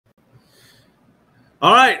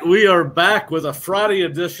All right, we are back with a Friday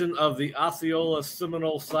edition of the Osceola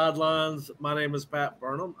Seminole Sidelines. My name is Pat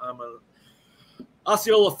Burnham. I'm an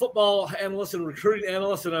Osceola football analyst and recruiting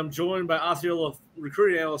analyst, and I'm joined by Osceola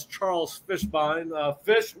recruiting analyst Charles Fishbein.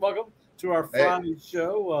 Fish, welcome to our Friday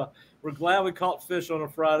show. We're glad we caught Fish on a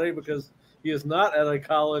Friday because he is not at a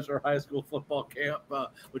college or high school football camp,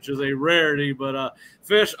 which is a rarity. But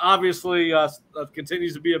Fish obviously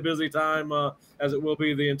continues to be a busy time, as it will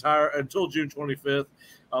be the entire until June 25th,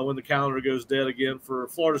 when the calendar goes dead again for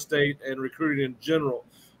Florida State and recruiting in general.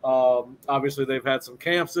 Obviously, they've had some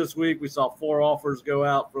camps this week. We saw 4 offers go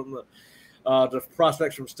out from the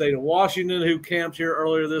prospects from state of Washington who camped here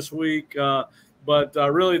earlier this week. But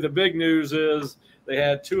really, the big news is they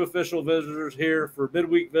had 2 official visitors here for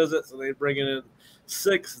midweek visits, and they're bringing in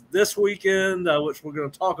 6 this weekend, which we're going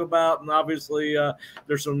to talk about. And obviously,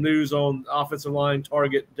 there's some news on offensive line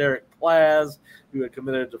target Derek Plaz, who had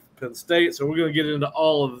committed to Penn State. So we're going to get into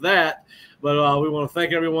all of that. But we want to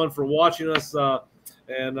thank everyone for watching us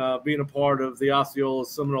and being a part of the Osceola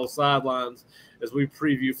Seminole Sidelines as we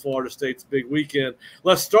preview Florida State's big weekend.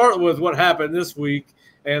 Let's start with what happened this week.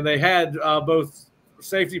 And they had both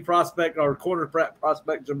safety prospect or corner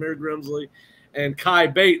prospect Jameer Grimsley and Kai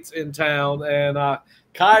Bates in town. And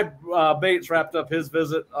Kai Bates wrapped up his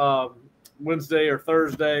visit Wednesday or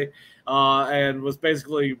Thursday and was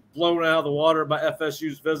basically blown out of the water by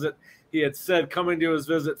FSU's visit. He had said coming to his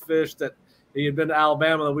visit, Fish, that he had been to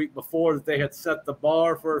Alabama the week before, that they had set the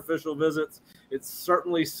bar for official visits. It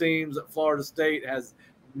certainly seems that Florida State has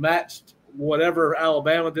matched whatever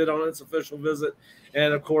Alabama did on its official visit.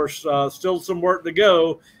 And, of course, still some work to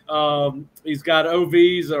go. He's got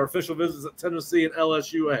OVs or official visits at Tennessee and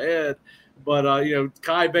LSU ahead. But,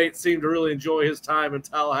 Kai Bates seemed to really enjoy his time in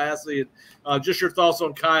Tallahassee. And just your thoughts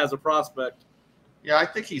on Kai as a prospect. Yeah, I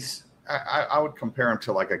think I would compare him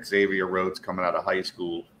to like Xavier Rhodes coming out of high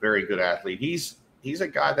school. Very good athlete. He's a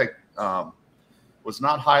guy that was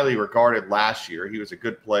not highly regarded last year. He was a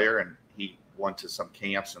good player, and he went to some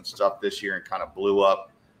camps and stuff this year and kind of blew up.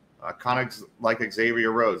 Kind of like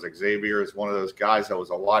Xavier Rhodes. Xavier is one of those guys that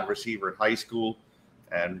was a wide receiver in high school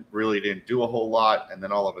and really didn't do a whole lot. And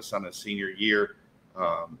then all of a sudden, his senior year,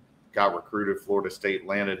 got recruited. Florida State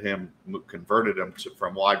landed him, converted him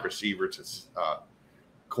from wide receiver to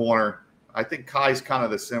corner. I think Kai's kind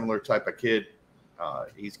of the similar type of kid.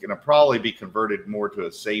 He's going to probably be converted more to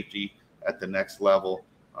a safety at the next level.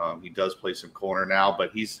 He does play some corner now,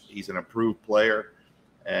 but he's an improved player,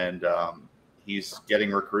 and he's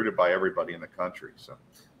getting recruited by everybody in the country. So,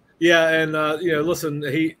 yeah, and listen,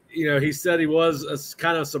 he said he was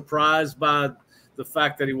kind of surprised by the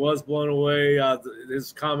fact that he was blown away.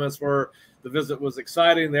 His comments were, the visit was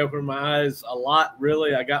exciting. They opened my eyes a lot.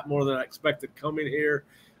 Really, I got more than I expected coming here.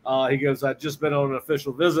 He goes, I've just been on an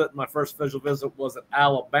official visit. My first official visit was at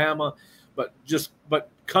Alabama, but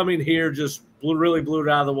coming here just really blew it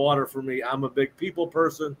out of the water for me. I'm a big people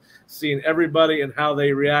person. Seeing everybody and how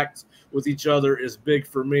they react with each other is big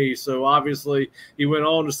for me. So obviously he went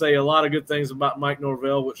on to say a lot of good things about Mike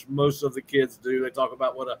Norvell, which most of the kids do. They talk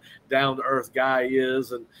about what a down-to-earth guy he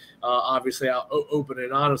is, and obviously how open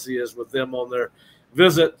and honest he is with them on their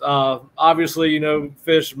visit. Obviously,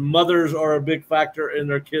 Fish, mothers are a big factor in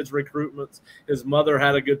their kids' recruitments. His mother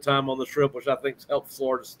had a good time on the trip, which I think helped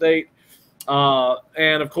Florida State.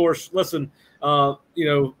 And, of course, listen,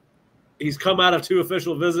 he's come out of 2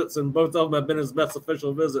 official visits, and both of them have been his best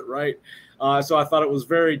official visit, right? So I thought it was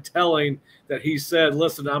very telling that he said,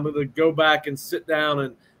 listen, I'm going to go back and sit down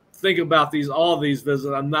and think about all these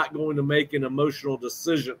visits. I'm not going to make an emotional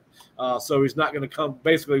decision. So he's not going to come.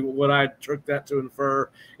 Basically, what I took that to infer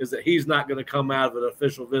is that he's not going to come out of an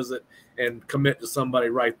official visit and commit to somebody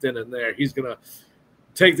right then and there. He's going to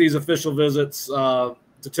take these official visits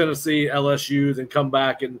to Tennessee, LSU, then come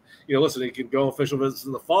back and, listen, he can go on official visits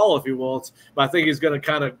in the fall if he wants. But I think he's going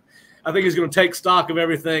to take stock of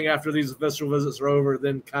everything after these official visits are over,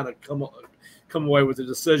 then kind of come away with a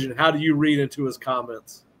decision. How do you read into his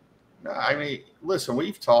comments? I mean, listen,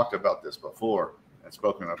 we've talked about this before and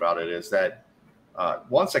spoken about it, is that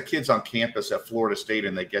once a kid's on campus at Florida State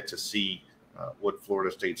and they get to see what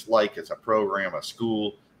Florida State's like as a program, a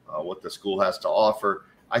school, what the school has to offer,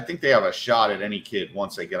 I think they have a shot at any kid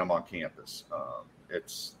once they get them on campus.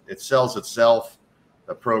 It sells itself,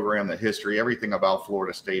 the program, the history, everything about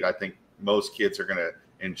Florida State. I think most kids are going to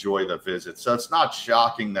enjoy the visit. So it's not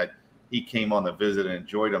shocking that he came on the visit and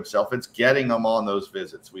enjoyed himself. It's getting them on those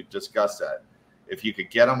visits. We've discussed that. If you could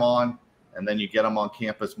get them on and then you get them on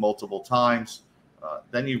campus multiple times,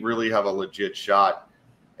 then you really have a legit shot.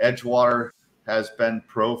 Edgewater has been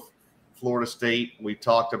pro Florida State. We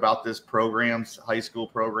talked about this. High school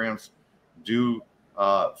programs do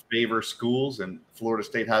favor schools, and Florida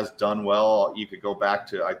State has done well. You could go back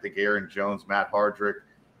to, I think, Aaron Jones, Matt Hardrick,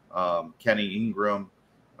 Kenny Ingram.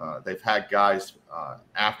 They've had guys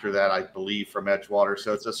after that, I believe, from Edgewater.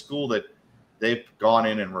 So it's a school that they've gone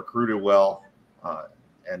in and recruited well,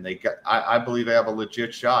 and I believe they have a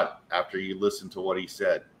legit shot after you listen to what he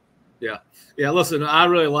said. Yeah. Listen, I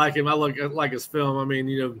really like him. I like his film. I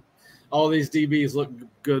mean, all these DBs look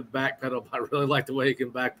good backpedal. I really like the way he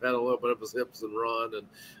can backpedal, open up his hips and run.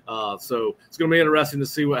 And so it's going to be interesting to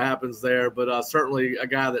see what happens there. But certainly a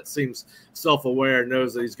guy that seems self-aware,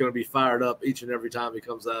 knows that he's going to be fired up each and every time he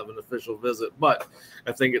comes out of an official visit. But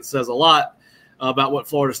I think it says a lot about what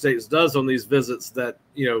Florida State does on these visits, that,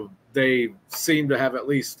 they seem to have at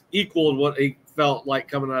least equaled what he felt like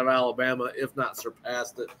coming out of Alabama, if not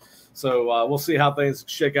surpassed it. So we'll see how things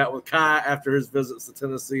shake out with Kai after his visits to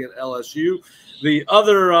Tennessee and LSU. The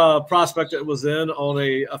other prospect that was in on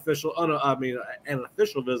an official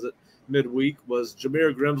visit midweek was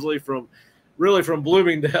Jameer Grimsley from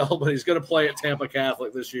Bloomingdale, but he's going to play at Tampa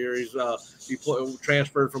Catholic this year. He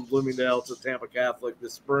transferred from Bloomingdale to Tampa Catholic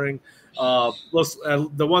this spring. The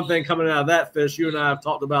one thing coming out of that, Fish, you and I have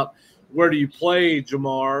talked about, where do you play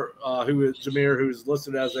Jameer, who's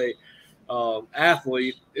listed as a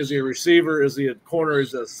athlete? Is he a receiver? Is he a corner?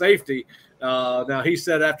 Is he a safety? Now, he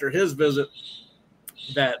said after his visit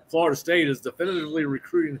that Florida State is definitively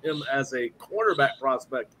recruiting him as a cornerback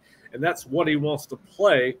prospect, and that's what he wants to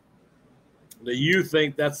play. Do you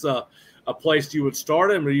think that's a place you would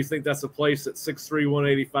start him, or do you think that's a place at 6'3",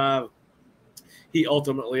 185 he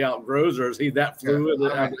ultimately outgrows, or is he that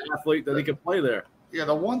fluid as an athlete that he can play there? Yeah,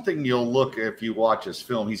 the one thing you'll look if you watch his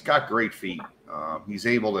film, he's got great feet. He's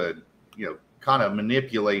able to, kind of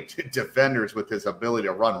manipulate defenders with his ability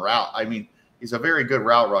to run route. I mean, he's a very good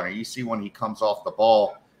route runner. You see when he comes off the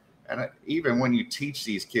ball, and even when you teach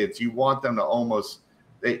these kids, you want them to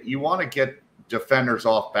you want to get defenders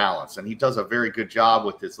off balance, and he does a very good job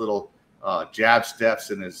with his little jab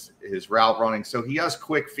steps and his route running. So he has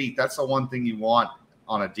quick feet. That's the one thing you want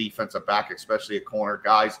on a defensive back, especially a corner.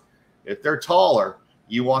 Guys, if they're taller,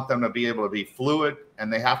 you want them to be able to be fluid,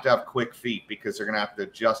 and they have to have quick feet because they're going to have to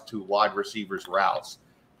adjust to wide receivers' routes.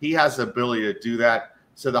 He has the ability to do that.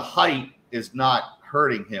 So the height is not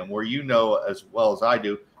hurting him, where as well as I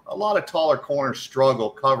do, a lot of taller corners struggle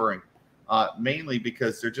covering, mainly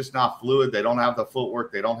because they're just not fluid. They don't have the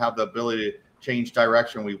footwork. They don't have the ability to change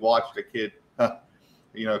direction. We watched a kid, a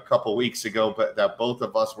couple weeks ago, but that both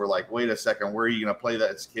of us were like, wait a second, where are you going to play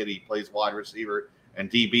that kid? He plays wide receiver and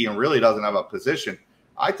DB and really doesn't have a position.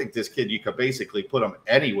 I think this kid, you could basically put him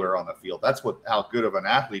anywhere on the field. That's how good of an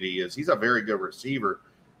athlete he is. He's a very good receiver.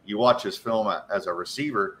 You watch his film as a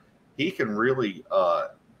receiver, he can really,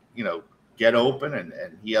 get open,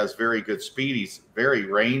 and he has very good speed. He's very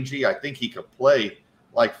rangy. I think he could play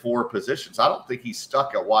like 4 positions. I don't think he's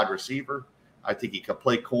stuck at wide receiver. I think he could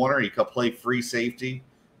play corner. He could play free safety.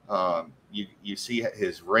 You see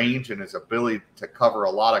his range and his ability to cover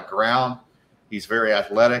a lot of ground. He's very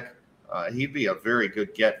athletic. He'd be a very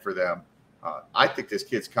good get for them. I think this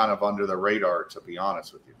kid's kind of under the radar, to be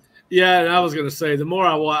honest with you. Yeah, and I was going to say, the more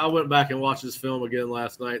I went back and watched his film again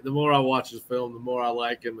last night, the more I watch his film, the more I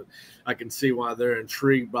like him, and I can see why they're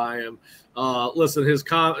intrigued by him. Listen,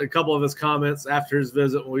 a couple of his comments after his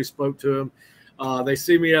visit when we spoke to him, they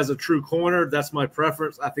see me as a true corner. That's my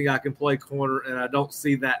preference. I think I can play corner, and I don't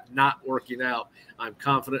see that not working out. I'm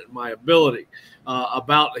confident in my ability.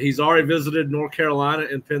 He's already visited North Carolina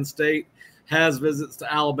and Penn State, has visits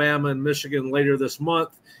to Alabama and Michigan later this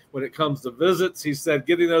month. When it comes to visits, he said,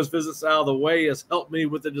 getting those visits out of the way has helped me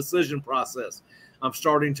with the decision process. I'm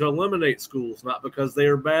starting to eliminate schools, not because they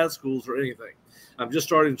are bad schools or anything. I'm just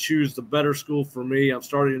starting to choose the better school for me. I'm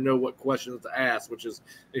starting to know what questions to ask, which is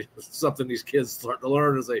something these kids start to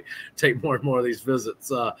learn as they take more and more of these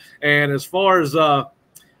visits. And as far as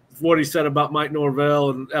what he said about Mike Norvell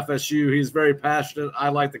and FSU, he's very passionate. I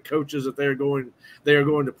like the coaches that they are going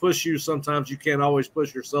to push you. Sometimes you can't always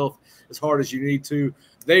push yourself as hard as you need to.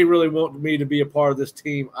 They really want me to be a part of this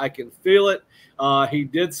team. I can feel it. He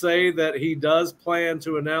did say that he does plan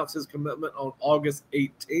to announce his commitment on August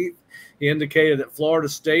 18th. He indicated that Florida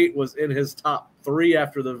State was in his top 3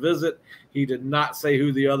 after the visit. He did not say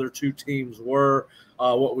who the other 2 teams were.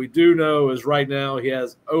 What we do know is right now he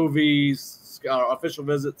has OVs, official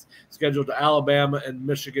visits scheduled to Alabama and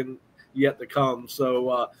Michigan yet to come.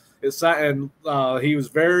 So he was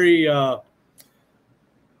very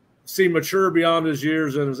seemed mature beyond his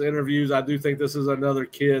years in his interviews. I do think this is another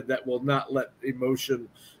kid that will not let emotion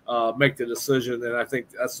make the decision, and I think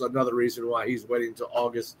that's another reason why he's waiting till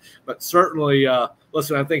August. But certainly,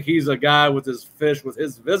 listen, I think he's a guy with his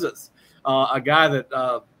visits, a guy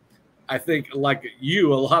that I think, like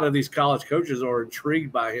you, a lot of these college coaches are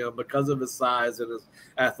intrigued by him because of his size and his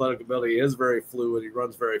athletic ability. He is very fluid. He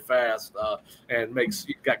runs very fast and he's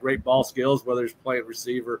got great ball skills, whether he's playing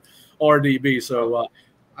receiver or DB. So,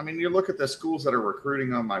 I mean, you look at the schools that are recruiting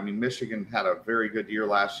him. I mean, Michigan had a very good year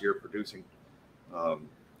last year producing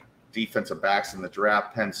defensive backs in the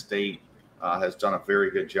draft. Penn State has done a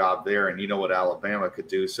very good job there, and you know what Alabama could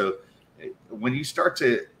do. So when you start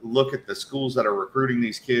to look at the schools that are recruiting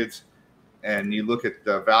these kids, and you look at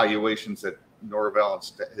the evaluations that Norvell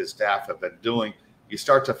and his staff have been doing, you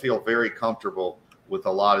start to feel very comfortable with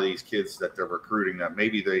a lot of these kids that they're recruiting, that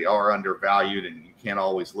maybe they are undervalued, and you can't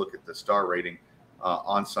always look at the star rating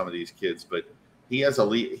on some of these kids. But he has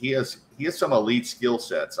some elite skill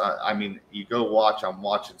sets. I mean, you go watch. I'm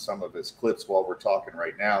watching some of his clips while we're talking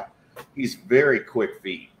right now. He's very quick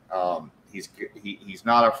feet. He's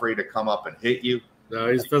not afraid to come up and hit you.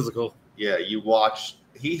 No, he's physical. Yeah, you watch.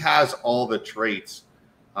 He has all the traits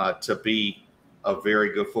to be a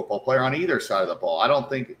very good football player on either side of the ball. I don't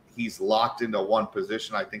think he's locked into one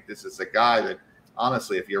position. I think this is a guy that,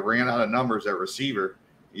 honestly, if you ran out of numbers at receiver,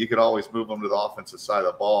 you could always move him to the offensive side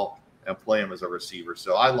of the ball and play him as a receiver.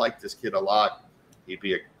 So I like this kid a lot. He'd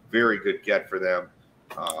be a very good get for them.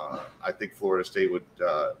 I think Florida State would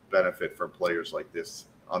benefit from players like this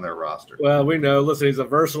on their roster. Well, we know. Listen, he's a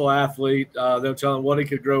versatile athlete. They'll tell him what he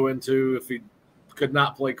could grow into if he could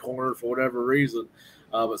not play corner for whatever reason.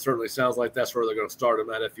 But certainly sounds like that's where they're going to start him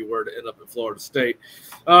at if you were to end up at Florida State.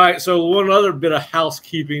 All right, so one other bit of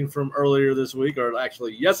housekeeping from earlier this week, or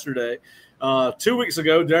actually yesterday. 2 weeks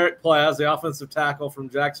ago, Derek Plaz, the offensive tackle from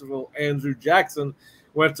Jacksonville, Andrew Jackson,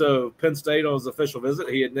 went to Penn State on his official visit.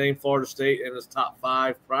 He had named Florida State in his top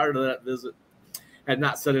 5 prior to that visit, had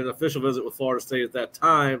not set an official visit with Florida State at that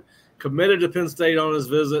time, committed to Penn State on his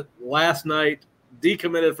visit last night,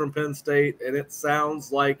 decommitted from Penn State, and it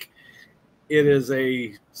sounds like it is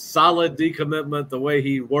a solid decommitment the way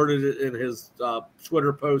he worded it in his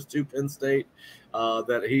Twitter post to Penn State,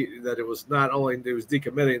 that it was not only he was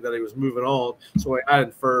decommitting, that he was moving on. So I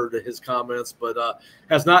inferred his comments, but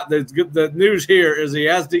has not. The news here is he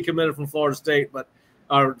has decommitted from Florida State,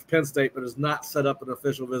 or Penn State, but has not set up an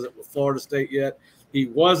official visit with Florida State yet. He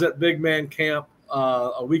was at Big Man Camp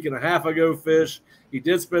a week and a half ago, Fish. He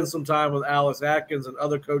did spend some time with Alex Atkins and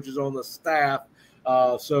other coaches on the staff.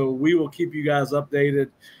 So we will keep you guys updated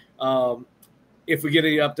if we get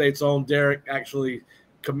any updates on Derek actually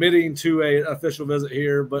committing to an official visit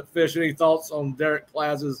here. But, Fish, any thoughts on Derek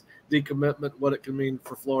Plaz's decommitment, what it can mean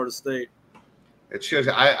for Florida State? It shows.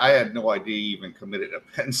 I had no idea he even committed to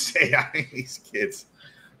Penn State. I mean, these kids.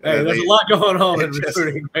 Hey, there's a lot going on in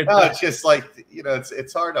recruiting right now. It's just like,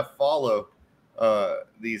 it's hard to follow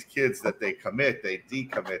these kids that they commit, they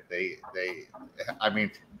decommit, I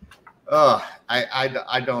mean,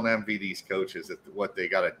 I don't envy these coaches at what they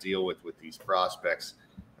got to deal with these prospects.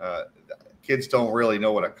 Kids don't really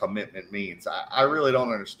know what a commitment means. I really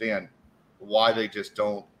don't understand why they just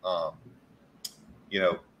don't,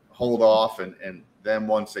 hold off and then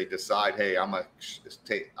once they decide, hey, I'm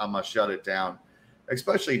gonna shut it down.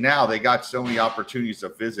 Especially now, they got so many opportunities to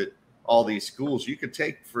visit all these schools. You could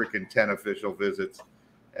take freaking 10 official visits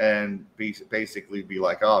and basically be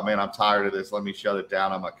like, oh, man, I'm tired of this. Let me shut it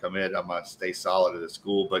down. I'm going to commit. I'm going to stay solid at the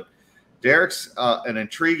school. But Derek's an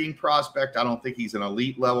intriguing prospect. I don't think he's an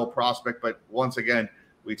elite level prospect. But once again,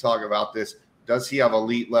 we talk about this. Does he have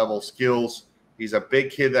elite level skills? He's a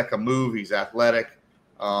big kid that can move. He's athletic.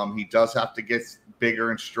 He does have to get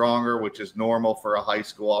bigger and stronger, which is normal for a high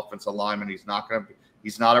school offensive lineman. He's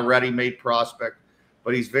not a ready-made prospect,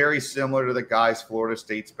 but he's very similar to the guys Florida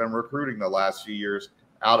State's been recruiting the last few years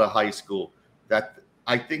out of high school. That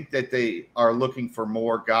I think that they are looking for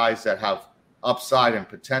more guys that have upside and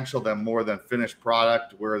potential than more than finished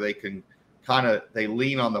product, where they can they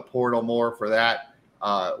lean on the portal more for that,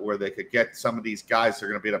 where they could get some of these guys that are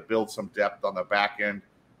going to be able to build some depth on the back end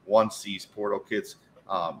once these portal kids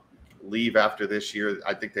leave after this year.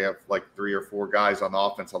 I think they have like 3 or 4 guys on the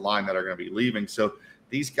offensive line that are going to be leaving. So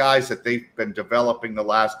these guys that they've been developing the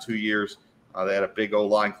last 2 years, they had a big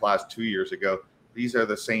O-line class 2 years ago. These are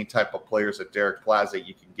the same type of players that Derek Plaza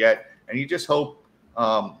you can get. And you just hope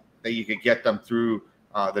that you can get them through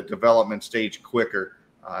the development stage quicker.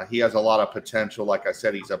 He has a lot of potential. Like I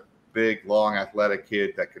said, he's a big, long, athletic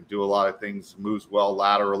kid that can do a lot of things, moves well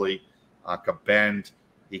laterally, can bend.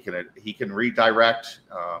 He can redirect.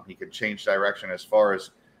 He can change direction as far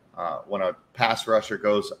as when a pass rusher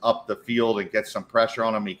goes up the field and gets some pressure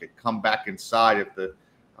on him, he could come back inside if the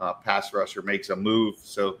pass rusher makes a move.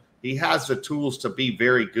 So he has the tools to be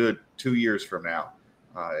very good 2 years from now.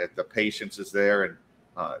 If the patience is there and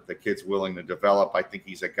the kid's willing to develop, I think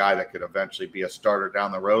he's a guy that could eventually be a starter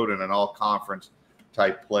down the road and an all-conference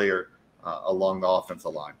type player along the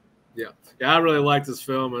offensive line. Yeah, I really like this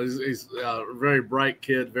film. He's a very bright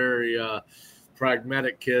kid, very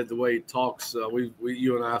pragmatic kid. The way he talks,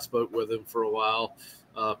 you and I spoke with him for a while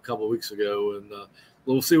a couple of weeks ago, and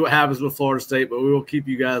we'll see what happens with Florida State. But we will keep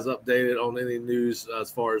you guys updated on any news as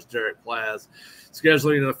far as Derek Plaz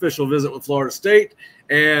scheduling an official visit with Florida State,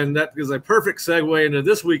 and that is a perfect segue into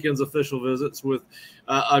this weekend's official visits with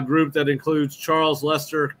a group that includes Charles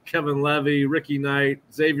Lester, Kevin Levy, Ricky Knight,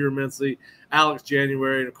 Xavier Mincy, Alex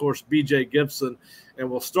January, and, of course, B.J. Gibson.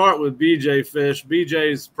 And we'll start with B.J. Fish.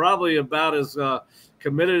 B.J.'s probably about as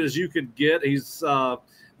committed as you could get. He's a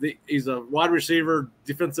wide receiver,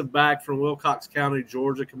 defensive back from Wilcox County,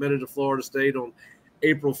 Georgia, committed to Florida State on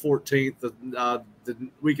April 14th, the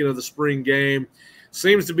weekend of the spring game.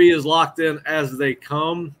 Seems to be as locked in as they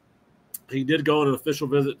come. He did go on an official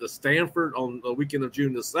visit to Stanford on the weekend of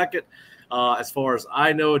June the 2nd. As far as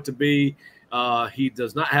I know it to be, he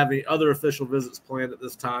does not have any other official visits planned at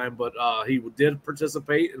this time, but he did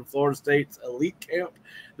participate in Florida State's elite camp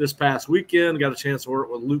this past weekend. Got a chance to work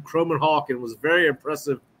with Luke Cromenhawk and was very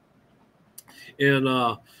impressive in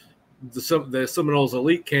the Seminoles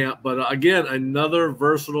elite camp. But again, another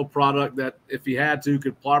versatile product that if he had to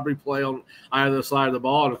could probably play on either side of the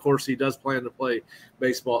ball. And of course he does plan to play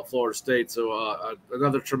baseball at Florida State. So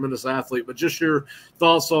another tremendous athlete. But just your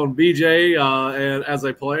thoughts on BJ and as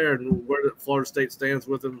a player and where Florida State stands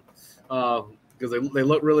with him, because they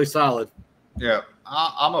look really solid. Yeah,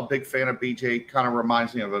 I'm a big fan of BJ. Kind of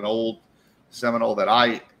reminds me of an old Seminole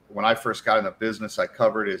that when I first got in the business, I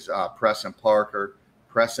covered is Preston Parker.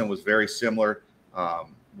 Preston was very similar,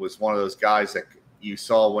 was one of those guys that you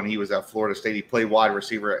saw when he was at Florida State. He played wide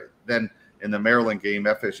receiver. Then in the Maryland game,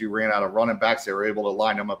 FSU ran out of running backs. They were able to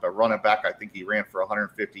line him up at running back. I think he ran for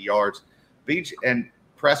 150 yards. And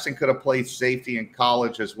Preston could have played safety in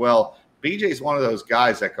college as well. BJ is one of those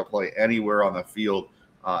guys that could play anywhere on the field,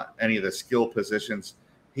 any of the skill positions.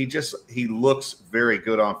 He looks very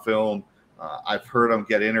good on film. I've heard him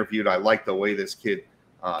get interviewed. I like the way this kid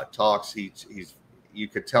talks. You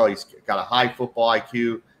could tell he's got a high football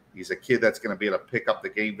IQ. He's a kid that's going to be able to pick up the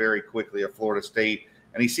game very quickly at Florida State.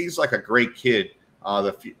 And he seems like a great kid.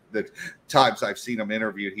 The times I've seen him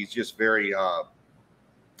interviewed, he's just very,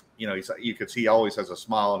 you could see he always has a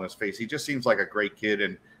smile on his face. He just seems like a great kid.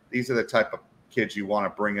 And these are the type of kids you want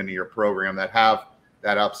to bring into your program that have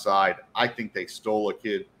that upside. I think they stole a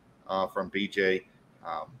kid from BJ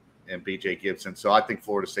and BJ Gibson. So I think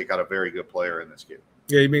Florida State got a very good player in this kid.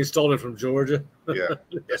 Yeah, you mean stolen from Georgia? Yeah,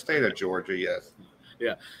 the state of Georgia, yes.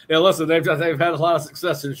 Yeah. Now, listen, they've had a lot of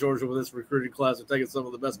success in Georgia with this recruiting class. They're taking some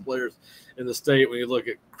of the best players in the state when you look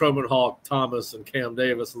at Cromenhawk, Thomas, and Cam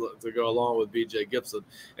Davis to go along with B.J. Gibson.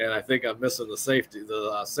 And I think I'm missing the safety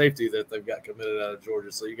that they've got committed out of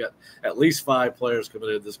Georgia. So you got at least 5 players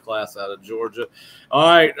committed this class out of Georgia. All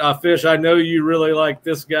right, Fish, I know you really like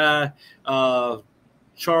this guy,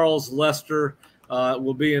 Charles Lester.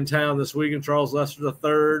 Will be in town this weekend. Charles Lester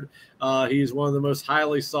III. He's one of the most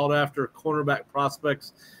highly sought-after cornerback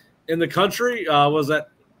prospects in the country. Was at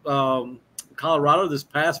Colorado this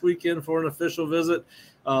past weekend for an official visit.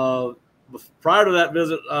 Prior to that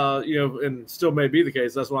visit, and still may be the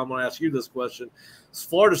case. That's why I'm going to ask you this question.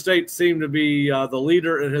 Florida State seemed to be the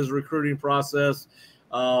leader in his recruiting process.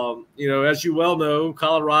 As you well know,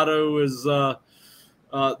 Colorado is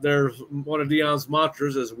they're one of Deion's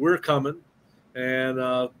mantras is "We're coming."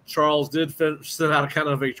 And Charles did send out kind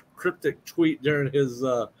of a cryptic tweet during his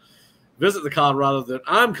visit to Colorado that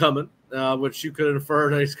I'm coming, which you could infer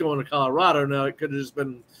that he's going to Colorado. Now, it could have just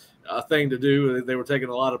been a thing to do. They were taking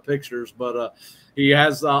a lot of pictures. But he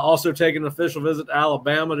has also taken an official visit to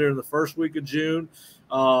Alabama during the first week of June.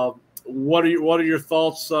 What are your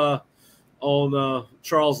thoughts on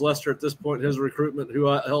Charles Lester at this point in his recruitment? Who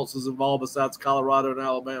else is involved besides Colorado and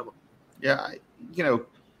Alabama? Yeah,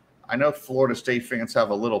 I know Florida State fans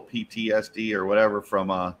have a little PTSD or whatever from,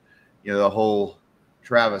 the whole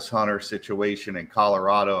Travis Hunter situation in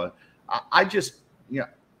Colorado. I just,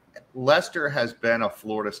 Lester has been a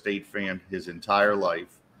Florida State fan his entire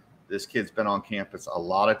life. This kid's been on campus a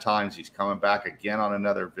lot of times. He's coming back again on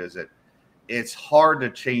another visit. It's hard to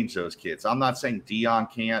change those kids. I'm not saying Deion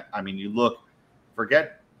can't. I mean,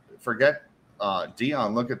 forget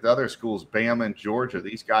Deion. Look at the other schools, Bama and Georgia.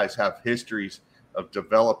 These guys have histories of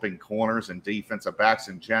developing corners and defensive backs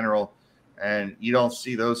in general. and you don't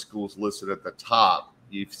see those schools listed at the top.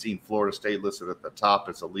 You've seen Florida State listed at the top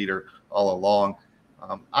as a leader all along.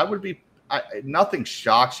 Nothing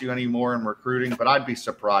shocks you anymore in recruiting, but I'd be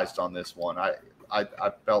surprised on this one. I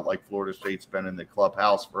felt like Florida State's been in the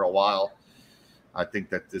clubhouse for a while. I think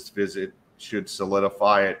that this visit should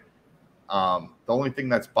solidify it. The only thing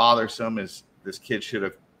that's bothersome is this kid should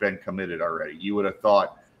have been committed already. You would have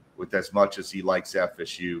thought, with as much as he likes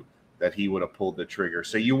FSU, that he would have pulled the trigger.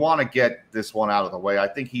 So you want to get this one out of the way. I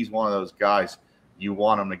think he's one of those guys you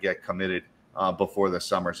want him to get committed before the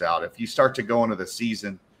summer's out. If you start to go into the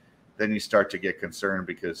season, then you start to get concerned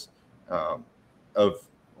because of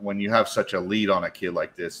when you have such a lead on a kid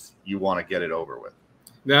like this, you want to get it over with.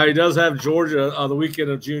 Now, he does have Georgia the weekend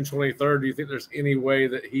of June 23rd. Do you think there's any way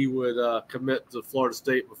that he would commit to Florida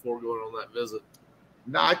State before going on that visit?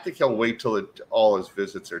 No, I think he'll wait till all his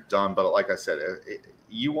visits are done. But like I said,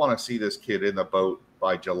 you want to see this kid in the boat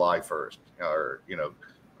by July 1st or,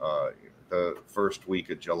 the first week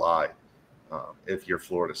of July if you're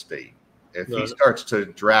Florida State. If he starts to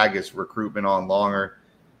drag his recruitment on longer,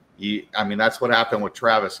 that's what happened with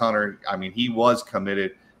Travis Hunter. He was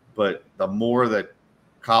committed, but the more that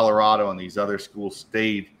Colorado and these other schools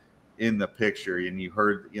stayed in the picture, and you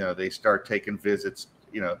heard, they start taking visits,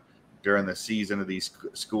 during the season of these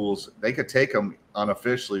schools. They could take them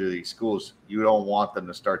unofficially to these schools. You don't want them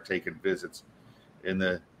to start taking visits in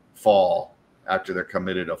the fall after they're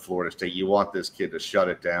committed to Florida State. You want this kid to shut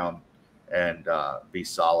it down and be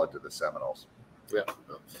solid to the Seminoles. Yeah.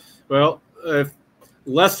 Well, if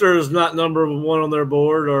Lester is not number one on their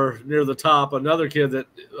board or near the top, another kid that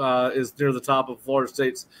is near the top of Florida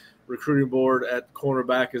State's recruiting board at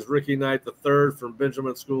cornerback is Ricky Knight III from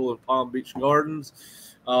Benjamin School in Palm Beach Gardens.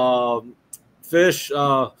 Fish,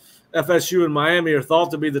 FSU and Miami are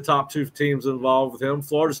thought to be the top two teams involved with him.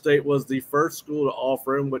 Florida State was the first school to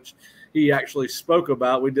offer him, which he actually spoke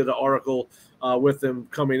about. We did an article with him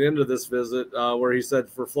coming into this visit where he said,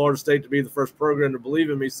 for Florida State to be the first program to believe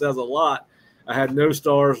in me says a lot. I had no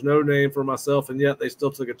stars, no name for myself, and yet they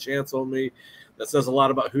still took a chance on me. That says a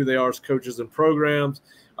lot about who they are as coaches and programs.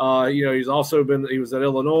 He's also he was at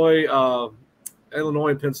Illinois. Illinois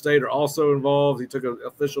and Penn State are also involved. He took an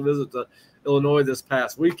official visit to Illinois this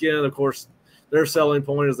past weekend. Of course, their selling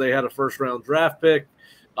point is they had a first-round draft pick.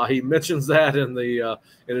 He mentions that in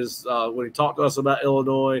his when he talked to us about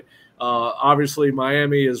Illinois. Obviously,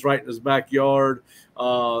 Miami is right in his backyard,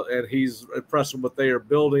 and he's impressed with what they are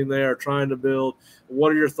building there, trying to build.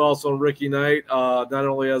 What are your thoughts on Ricky Knight, not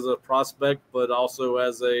only as a prospect but also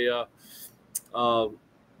as a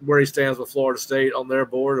where he stands with Florida State on their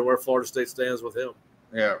board and where Florida State stands with him?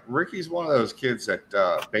 Yeah, Ricky's one of those kids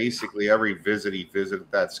that basically every visit he visited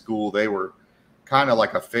that school, they were kind of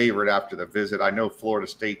like a favorite after the visit. I know Florida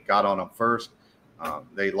State got on him first.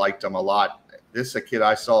 They liked him a lot. This is a kid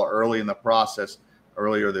I saw early in the process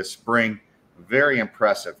earlier this spring. Very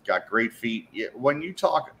impressive. Got great feet. When you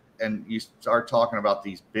talk and you start talking about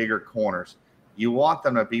these bigger corners, you want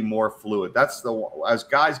them to be more fluid. As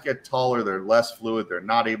guys get taller, they're less fluid. They're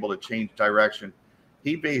not able to change direction.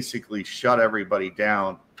 He basically shut everybody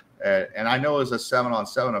down. And I know it was a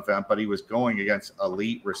 7-on-7 event, but he was going against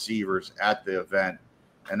elite receivers at the event.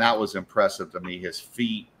 And that was impressive to me. His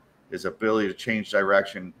feet, his ability to change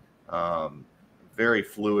direction, very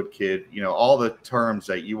fluid kid. All the terms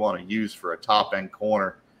that you want to use for a top-end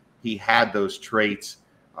corner, he had those traits,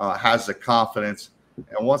 has the confidence.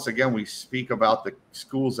 And once again, we speak about the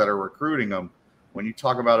schools that are recruiting them. When you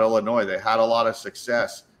talk about Illinois, they had a lot of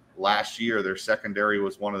success last year. Their secondary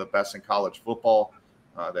was one of the best in college football.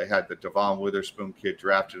 They had the Devon Witherspoon kid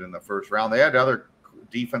drafted in the first round. They had other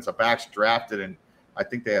defensive backs drafted, and I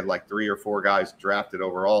think they had like 3 or 4 guys drafted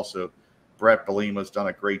overall. So Brett Bielema's done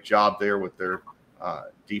a great job there with their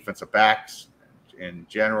defensive backs in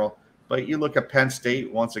general. But you look at Penn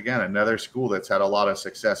State, once again, another school that's had a lot of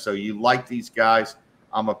success. So you like these guys.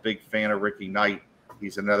 I'm a big fan of Ricky Knight.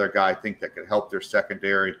 He's another guy I think that could help their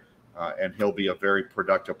secondary, and he'll be a very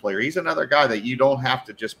productive player. He's another guy that you don't have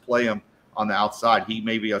to just play him on the outside. He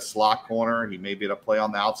may be a slot corner. He may be able to play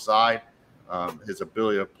on the outside. His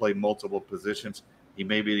ability to play multiple positions. He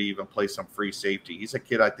may be able to even play some free safety. He's a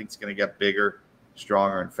kid I think is going to get bigger,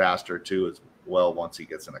 stronger, and faster too as well once he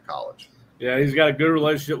gets into college. Yeah, he's got a good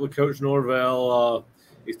relationship with Coach Norvell.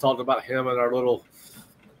 He's talked about him in our little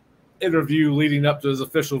interview leading up to his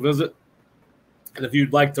official visit. And if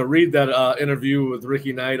you'd like to read that interview with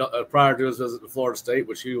Ricky Knight prior to his visit to Florida State,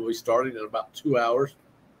 which he will be starting in about 2 hours,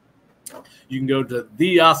 you can go to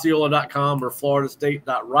theosceola.com or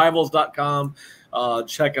floridastate.rivals.com.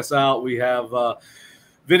 Check us out. We have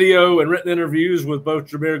video and written interviews with both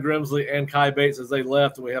Jameer Grimsley and Kai Bates as they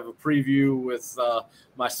left, and we have a preview with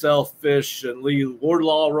myself, Fish, and Lee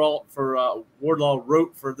Wardlaw wrote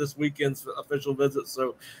for this weekend's official visit.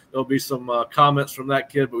 So there'll be some comments from that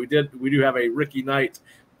kid. But we do have a Ricky Knight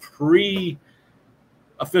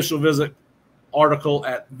pre-official visit article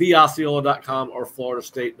at theosceola.com or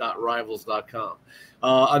floridastate.rivals.com.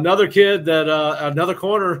 Another kid that another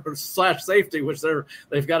corner / safety, which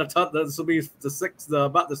they've got a ton. This will be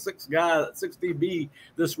about the sixth guy, 6 DB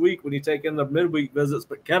this week when you take in the midweek visits.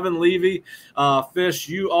 But Kevin Levy, Fish,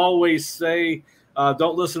 you always say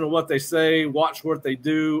don't listen to what they say, watch what they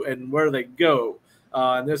do and where they go.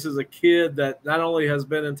 And this is a kid that not only has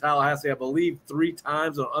been in Tallahassee, I believe 3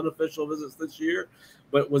 times on unofficial visits this year,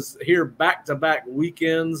 but was here back-to-back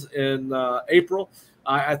weekends in April.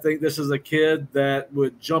 I think this is a kid that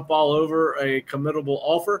would jump all over a committable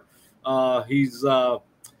offer. He's,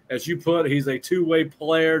 as you put, he's a two-way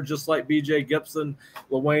player, just like B.J. Gibson,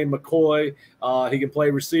 LaWayne McCoy. He can play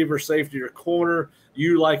receiver, safety, or corner.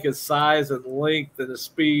 You like his size and length and his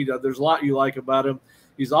speed. There's a lot you like about him.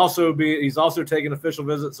 He's also taking official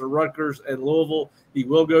visits to Rutgers and Louisville. He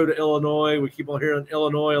will go to Illinois. We keep on hearing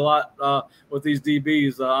Illinois a lot with these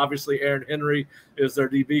DBs. Obviously, Aaron Henry is their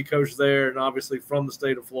DB coach there, and obviously from the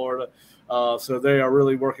state of Florida. So they are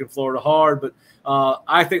really working Florida hard. But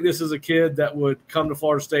I think this is a kid that would come to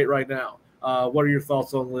Florida State right now. What are your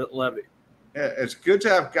thoughts on Levy? Yeah, it's good to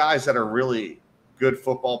have guys that are really good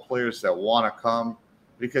football players that want to come,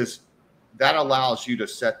 because that allows you to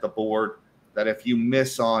set the board. That if you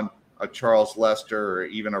miss on a Charles Lester or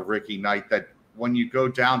even a Ricky Knight, that when you go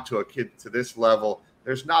down to a kid to this level,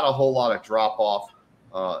 there's not a whole lot of drop off.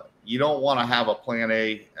 You don't want to have a plan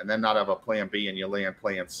A and then not have a plan B and you land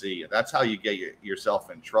plan C. That's how you get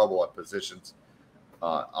yourself in trouble at positions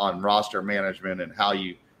on roster management and how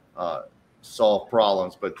you solve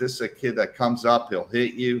problems. But this is a kid that comes up, he'll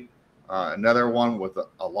hit you. Another one with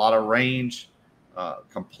a lot of range,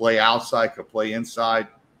 can play outside, can play inside.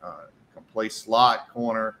 Play slot,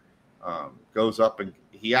 corner, goes up, and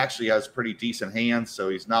he actually has pretty decent hands, so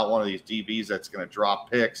he's not one of these DBs that's going to drop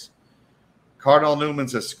picks. Cardinal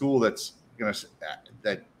Newman's a school that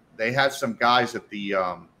they had some guys at the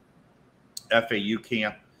FAU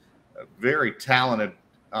camp, a very talented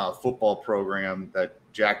football program that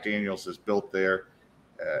Jack Daniels has built there.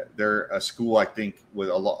 They're a school, I think, with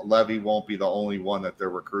Levy won't be the only one that they're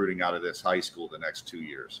recruiting out of this high school the next 2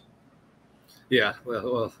 years. Yeah,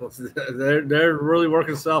 well, they're really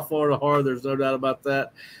working South Florida hard. There's no doubt about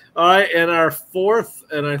that. All right, and our fourth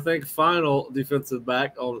and I think final defensive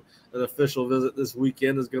back on an official visit this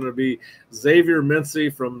weekend is going to be Xavier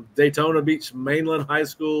Mincy from Daytona Beach Mainland High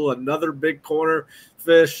School, another big corner.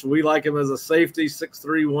 Fish, we like him as a safety,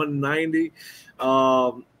 6'3", 190.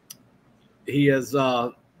 He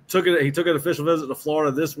took an official visit to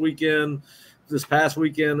Florida this weekend. This past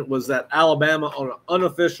weekend was at Alabama on an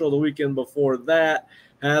unofficial. The weekend before that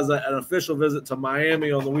has an official visit to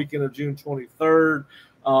Miami on the weekend of June 23rd.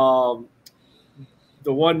 The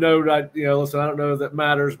one note, listen, I don't know if that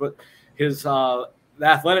matters, but his the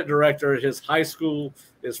athletic director at his high school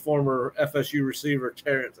is former FSU receiver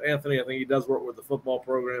Terrence Anthony. I think he does work with the football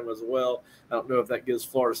program as well. I don't know if that gives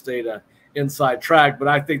Florida State a inside track, but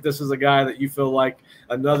I think this is a guy that you feel like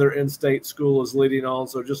another in-state school is leading on.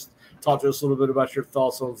 So just talk to us a little bit about your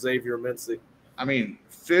thoughts on Xavier Mincy. I mean,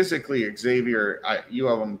 physically, Xavier, you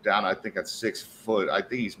have him down, I think, at 6 foot. I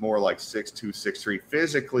think he's more like 6'2", 6'3".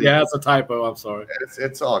 Physically, yeah, that's a typo. I'm sorry.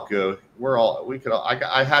 It's all good.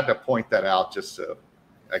 I had to point that out just so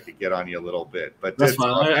I could get on you a little bit. But that's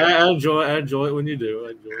fine. I enjoy it when you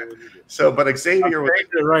do. So, but Xavier was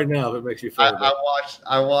right now. That makes you feel.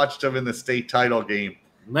 I watched him in the state title game.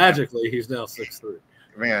 Magically, he's now 6'3".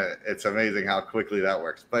 Man, it's amazing how quickly that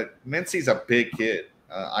works. But Mincy's a big kid.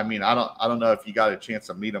 I mean, I don't know if you got a chance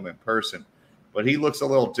to meet him in person, but he looks a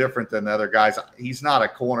little different than the other guys. He's not a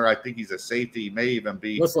corner. I think he's a safety. He may even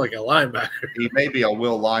be. Looks like a linebacker. He may be a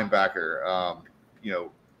will linebacker.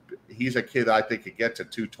 He's a kid I think could get to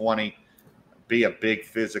 220, be a big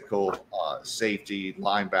physical safety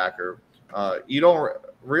linebacker. You don't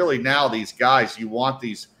really now these guys. You want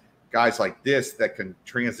these guys like this that can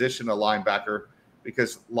transition to linebacker,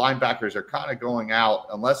 because linebackers are kind of going out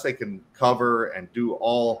unless they can cover and do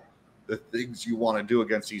all the things you want to do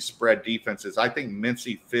against these spread defenses. I think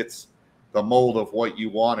Mincy fits the mold of what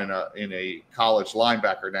you want in a college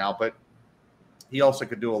linebacker now, but he also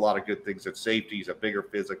could do a lot of good things at safety. He's a bigger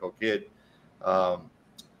physical kid.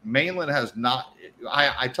 Mainland has not –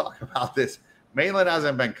 I talk about this. Mainland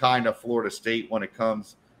hasn't been kind to Florida State when it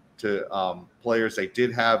comes to players. They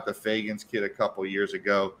did have the Fagans kid a couple years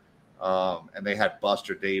ago. and they had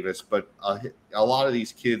Buster Davis. But a lot of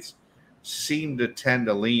these kids seem to tend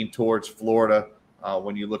to lean towards Florida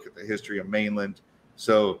when you look at the history of Mainland.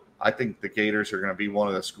 So I think the Gators are going to be one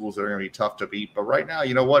of the schools that are going to be tough to beat. But right now,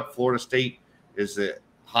 you know what? Florida State is a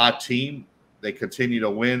hot team. They continue to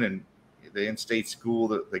win, and the in-state school,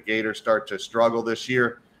 the Gators start to struggle this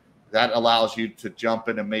year. That allows you to jump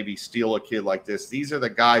in and maybe steal a kid like this. These are the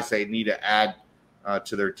guys they need to add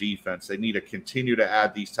to their defense. They need to continue to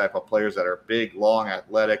add these type of players that are big, long,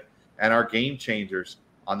 athletic, and are game changers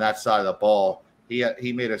on that side of the ball.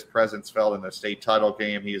 He made his presence felt in the state title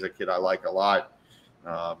game. He is a kid I like a lot.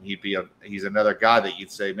 He's another guy that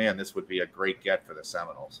you'd say, man, this would be a great get for the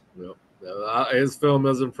Seminoles. Yep. His film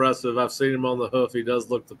is impressive. I've seen him on the hoof. He does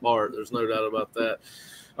look the part. There's no doubt about that.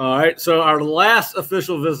 All right, so our last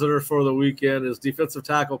official visitor for the weekend is defensive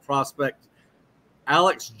tackle prospect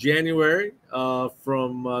Alex January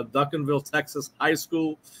from Duncanville, Texas High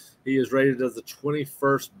School. He is rated as the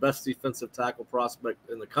 21st best defensive tackle prospect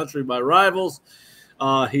in the country by Rivals.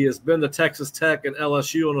 He has been to Texas Tech and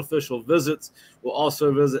LSU on official visits. Will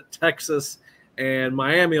also visit Texas and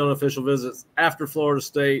Miami on official visits after Florida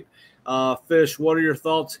State. Fish, what are your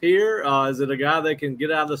thoughts here? Is it a guy they can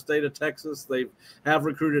get out of the state of Texas? They have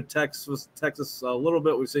recruited Texas a little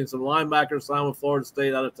bit. We've seen some linebackers sign with Florida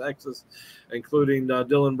State out of Texas, including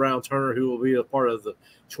Dylan Brown-Turner, who will be a part of the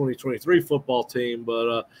 2023 football team.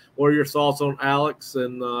 But what are your thoughts on Alex?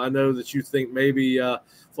 And I know that you think maybe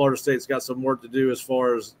Florida State's got some work to do as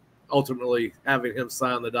far as ultimately having him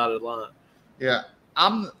sign the dotted line. Yeah,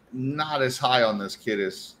 I'm not as high on this kid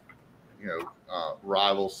as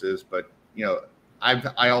Rivals is, but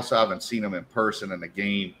I also haven't seen him in person in the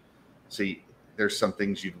game. See, there's some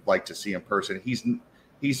things you'd like to see in person.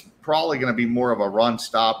 He's probably going to be more of a run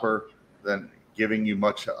stopper than giving you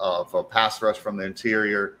much of a pass rush from the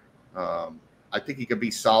interior. I think he could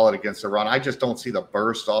be solid against the run. I just don't see the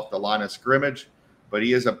burst off the line of scrimmage, but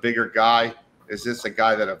he is a bigger guy. Is this a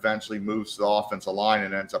guy that eventually moves to the offensive line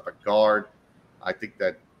and ends up a guard? I think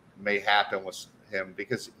that may happen with him,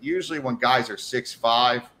 because usually when guys are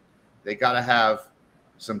 6'5", they got to have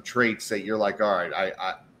some traits that you're like, all right,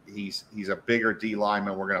 he's a bigger D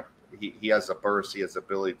lineman. He has a burst. He has the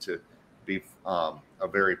ability to be a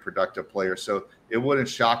very productive player. So it wouldn't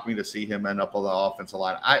shock me to see him end up on the offensive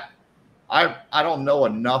line. I don't know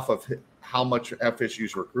enough of how much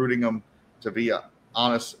FSU's recruiting him, to be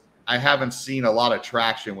honest. I haven't seen a lot of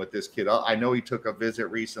traction with this kid. I know he took a visit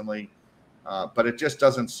recently, but it just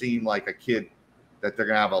doesn't seem like a kid that they're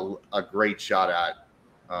going to have a great shot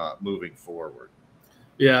at moving forward.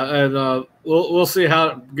 Yeah, and we'll see how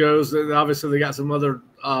it goes. And obviously, they got some other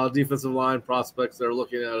defensive line prospects they're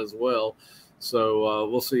looking at as well. So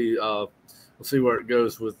we'll see. We'll see where it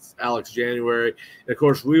goes with Alex January. And of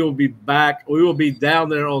course, we will be back. We will be down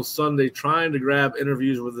there on Sunday trying to grab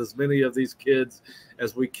interviews with as many of these kids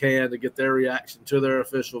as we can to get their reaction to their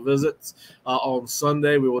official visits. On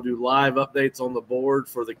Sunday, we will do live updates on the board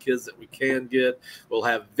for the kids that we can get. We'll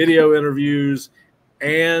have video interviews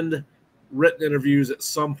and written interviews at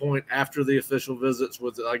some point after the official visits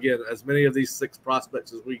with, again, as many of these 6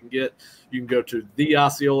 prospects as we can get. You can go to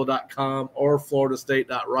theosceola.com or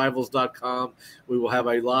floridastate.rivals.com. We will have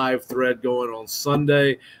a live thread going on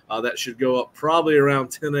Sunday. That should go up probably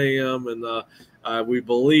around 10 a.m. And we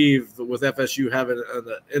believe that with FSU having an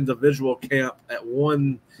individual camp at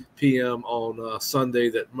 1 p.m. on Sunday,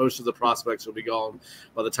 that most of the prospects will be gone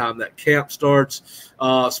by the time that camp starts.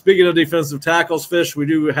 Speaking of defensive tackles, Fish, we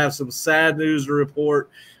do have some sad news to report.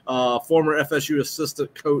 Former FSU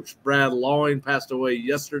assistant coach Brad Lawing passed away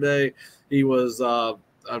yesterday. He was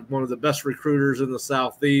one of the best recruiters in the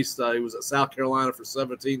Southeast. He was at South Carolina for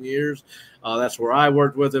 17 years. That's where I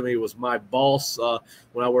worked with him. He was my boss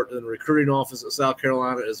when I worked in the recruiting office at South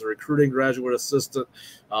Carolina as a recruiting graduate assistant.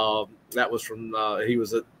 That was from he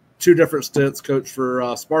was at 2 different stints, coached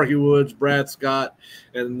for Sparky Woods, Brad Scott,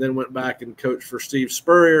 and then went back and coached for Steve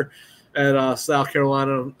Spurrier at South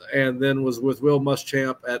Carolina, and then was with Will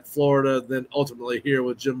Muschamp at Florida, then ultimately here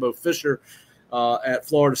with Jimbo Fisher at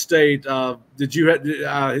Florida State. Did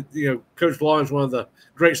you Coach Long is one of the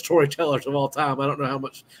great storytellers of all time. I don't know how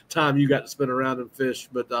much time you got to spend around him, Fish,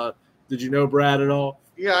 but did you know Brad at all?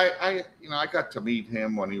 Yeah, I got to meet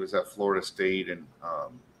him when he was at Florida State, and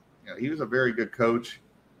he was a very good coach.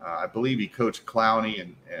 I believe he coached Clowney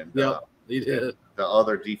and he did. The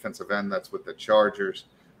other defensive end that's with the Chargers.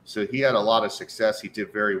 So he had a lot of success. He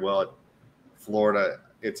did very well at Florida.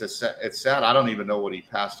 It's sad. I don't even know what he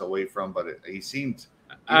passed away from, but he seemed.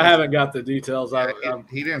 I haven't got the details.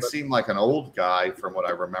 He didn't seem like an old guy from what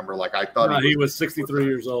I remember. Like I thought he was 63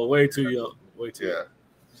 years old, way too young. Way too young.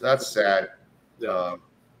 So that's sad. Yeah.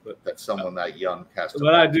 that someone that young has to.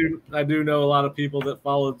 But I do know a lot of people that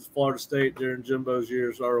followed Florida State during Jimbo's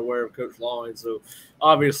years are aware of Coach Lawing. So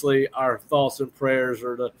obviously our thoughts and prayers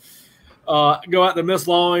are to go out to Miss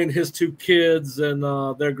Lawing, his 2 kids, and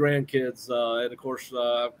their grandkids. And of course,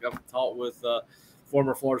 I've talked with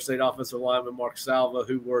former Florida State offensive lineman Mark Salva,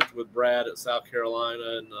 who worked with Brad at South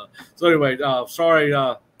Carolina. And so anyway, sorry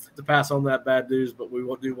to pass on that bad news, but we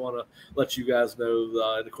do want to let you guys know.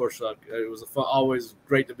 And of course, it was always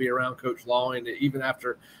great to be around Coach Lawing, even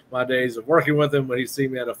after my days of working with him. When he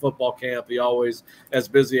seen me at a football camp, he always, as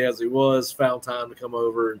busy as he was, found time to come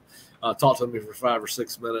over and talk to me for 5 or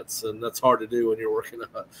 6 minutes, and that's hard to do when you're working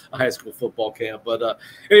a high school football camp. But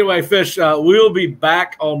anyway, Fish, we'll be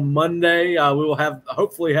back on Monday. We will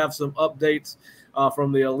hopefully have some updates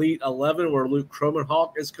from the Elite 11 where Luke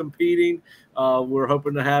Cromenhawk is competing. We're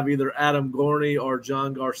hoping to have either Adam Gorney or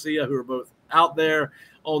John Garcia, who are both out there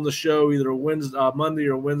on the show, either Monday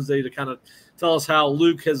or Wednesday, to kind of tell us how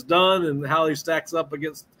Luke has done and how he stacks up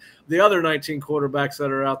against the other 19 quarterbacks that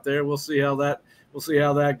are out there. We'll see how that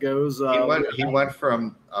goes. He went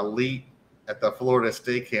from elite at the Florida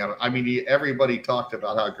State camp. I mean, everybody talked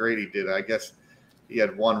about how great he did. I guess he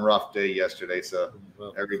had one rough day yesterday, so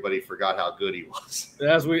everybody forgot how good he was.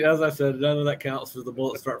 As I said, none of that counts as the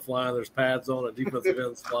bullets start flying. There's pads on it, defensive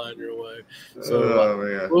ends flying your way.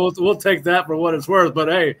 So we'll take that for what it's worth. But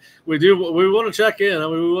hey, we want to check in. I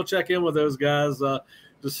mean, we will check in with those guys to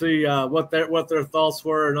see what their thoughts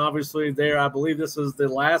were. And obviously, I believe this is the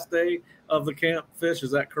last day of the camp. Fish,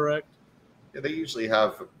 is that correct? Yeah, they usually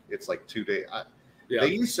have. It's like 2 days. They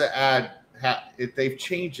used to add. They've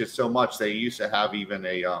changed it so much. They used to have even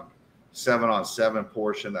a 7-on-7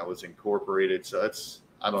 portion that was incorporated. So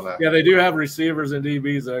I don't know. Yeah, they do have receivers and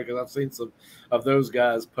DBs there, because I've seen some of those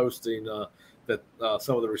guys posting that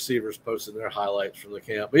some of the receivers posting their highlights from the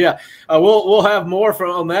camp. But yeah, we'll have more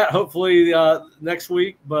on that hopefully next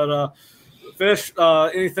week. But Fish,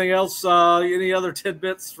 anything else? Any other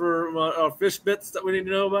tidbits for Fish bits that we need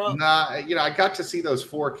to know about? Nah, I got to see those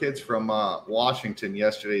 4 kids from Washington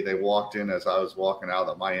yesterday. They walked in as I was walking out of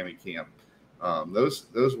the Miami camp. Those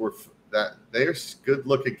were they're good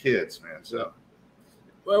looking kids, man. So,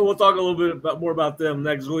 well, we'll talk a little bit more about them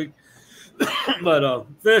next week. But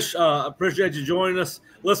Fish, appreciate you joining us.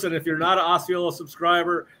 Listen, if you're not an Osceola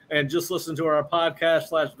subscriber and just listen to our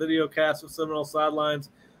podcast /videocast of Seminole Sidelines,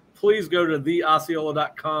 please go to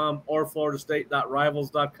theosceola.com or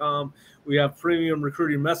floridastate.rivals.com. We have premium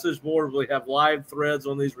recruiting message board. We have live threads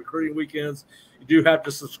on these recruiting weekends. You do have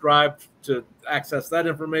to subscribe to access that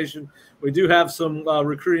information. We do have some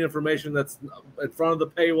recruiting information that's in front of the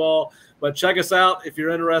paywall, but check us out if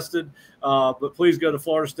you're interested. But please go to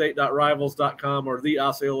floridastate.rivals.com or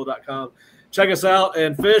theosceola.com. Check us out.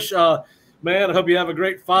 And Fish, man, I hope you have a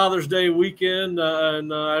great Father's Day weekend.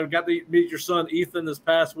 And I got to meet your son, Ethan, this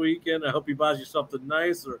past weekend. I hope he buys you something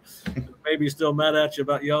nice, or maybe he's still mad at you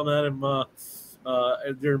about yelling at him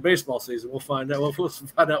during baseball season. We'll find out. We'll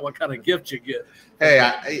find out what kind of gift you get.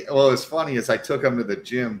 Hey, what's funny is I took him to the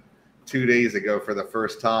gym 2 days ago for the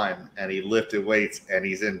first time, and he lifted weights, and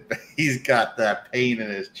he's got that pain in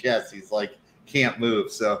his chest. He's like, can't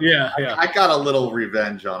move. So yeah. I got a little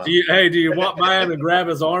revenge on him. Do you want by him and grab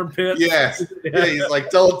his armpit? Yes. Yeah, he's like,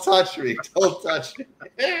 don't touch me. Don't touch me.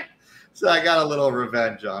 So I got a little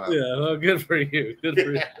revenge on him. Yeah, well, good for you. Good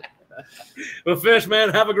for you. Well, Fish, man,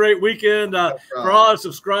 have a great weekend. For all our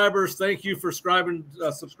subscribers, thank you for subscribing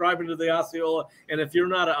to the Osceola. And if you're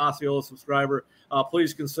not an Osceola subscriber,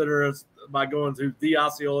 please consider us by going to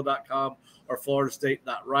theosceola.com or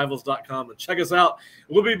floridastate.rivals.com and check us out.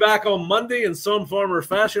 We'll be back on Monday in some form or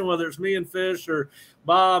fashion, whether it's me and Fish or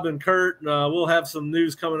Bob and Kurt. We'll have some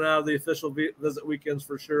news coming out of the official visit weekends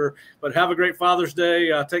for sure. But have a great Father's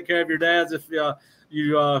Day. Take care of your dads if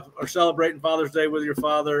you are celebrating Father's Day with your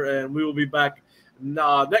father. And we will be back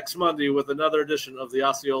next Monday with another edition of the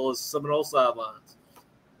Osceola's Seminole Sidelines.